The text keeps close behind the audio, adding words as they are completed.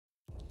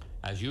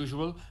As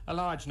usual, a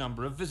large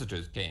number of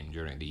visitors came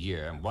during the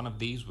year, and one of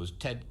these was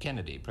Ted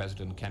Kennedy,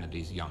 President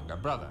Kennedy's younger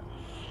brother.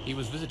 He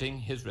was visiting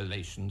his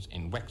relations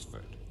in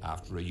Wexford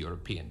after a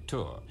European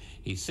tour.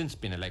 He's since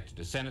been elected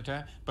a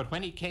senator, but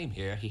when he came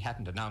here, he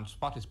hadn't announced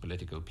what his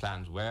political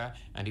plans were,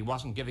 and he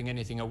wasn't giving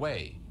anything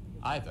away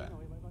either.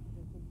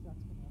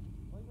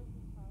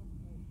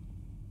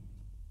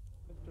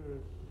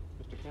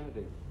 Mr.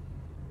 Kennedy,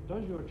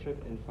 does your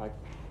trip in fact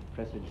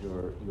presage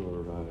your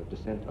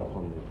descent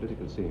upon the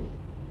political scene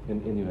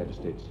in the United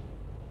States?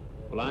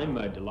 Well, I'm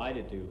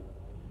delighted to,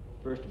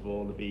 first of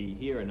all, to be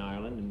here in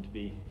Ireland and to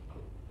be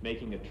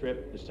making a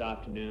trip this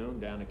afternoon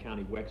down to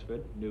County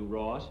Wexford, New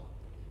Ross.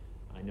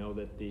 I know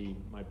that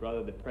my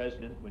brother, the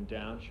president, went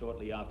down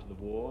shortly after the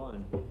war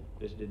and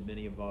visited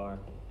many of our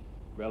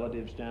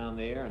relatives down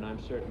there, and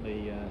I'm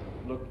certainly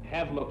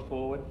have looked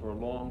forward for a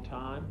long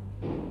time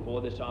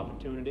for this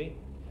opportunity.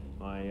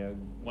 My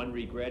one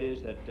regret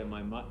is that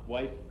my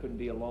wife couldn't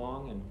be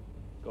along and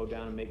go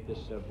down and make this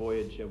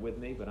voyage with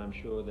me, but I'm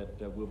sure that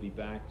we'll be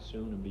back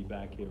soon and be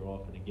back here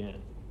often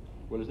again.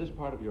 Well, is this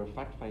part of your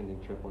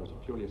fact-finding trip, or is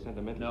it purely a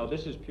sentimental No, trip?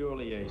 this is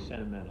purely a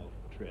sentimental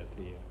trip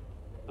here.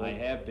 I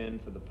have been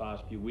for the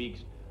past few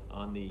weeks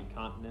on the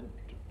continent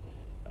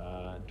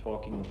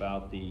talking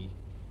about the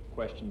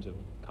questions of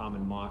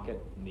common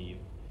market and the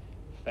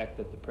effect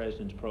that the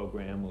President's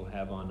program will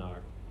have on our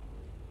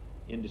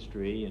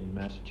industry in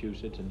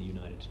Massachusetts and the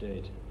United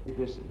States.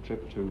 This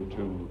trip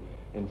to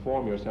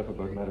inform yourself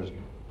about matters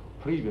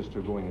previous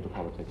to going into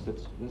politics,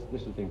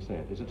 this is being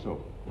said, is it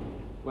so?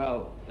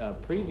 Well,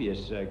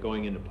 previous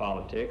going into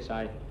politics,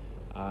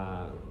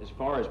 as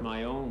far as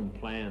my own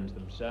plans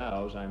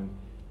themselves,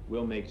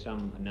 will make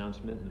some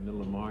announcement in the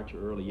middle of March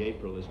or early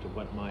April as to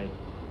what my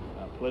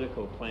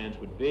political plans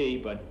would be,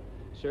 but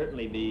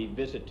certainly the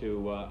visit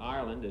to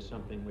Ireland is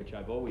something which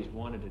I've always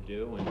wanted to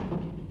do,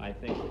 and I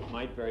think it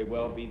might very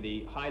well be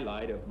the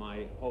highlight of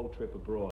my whole trip abroad.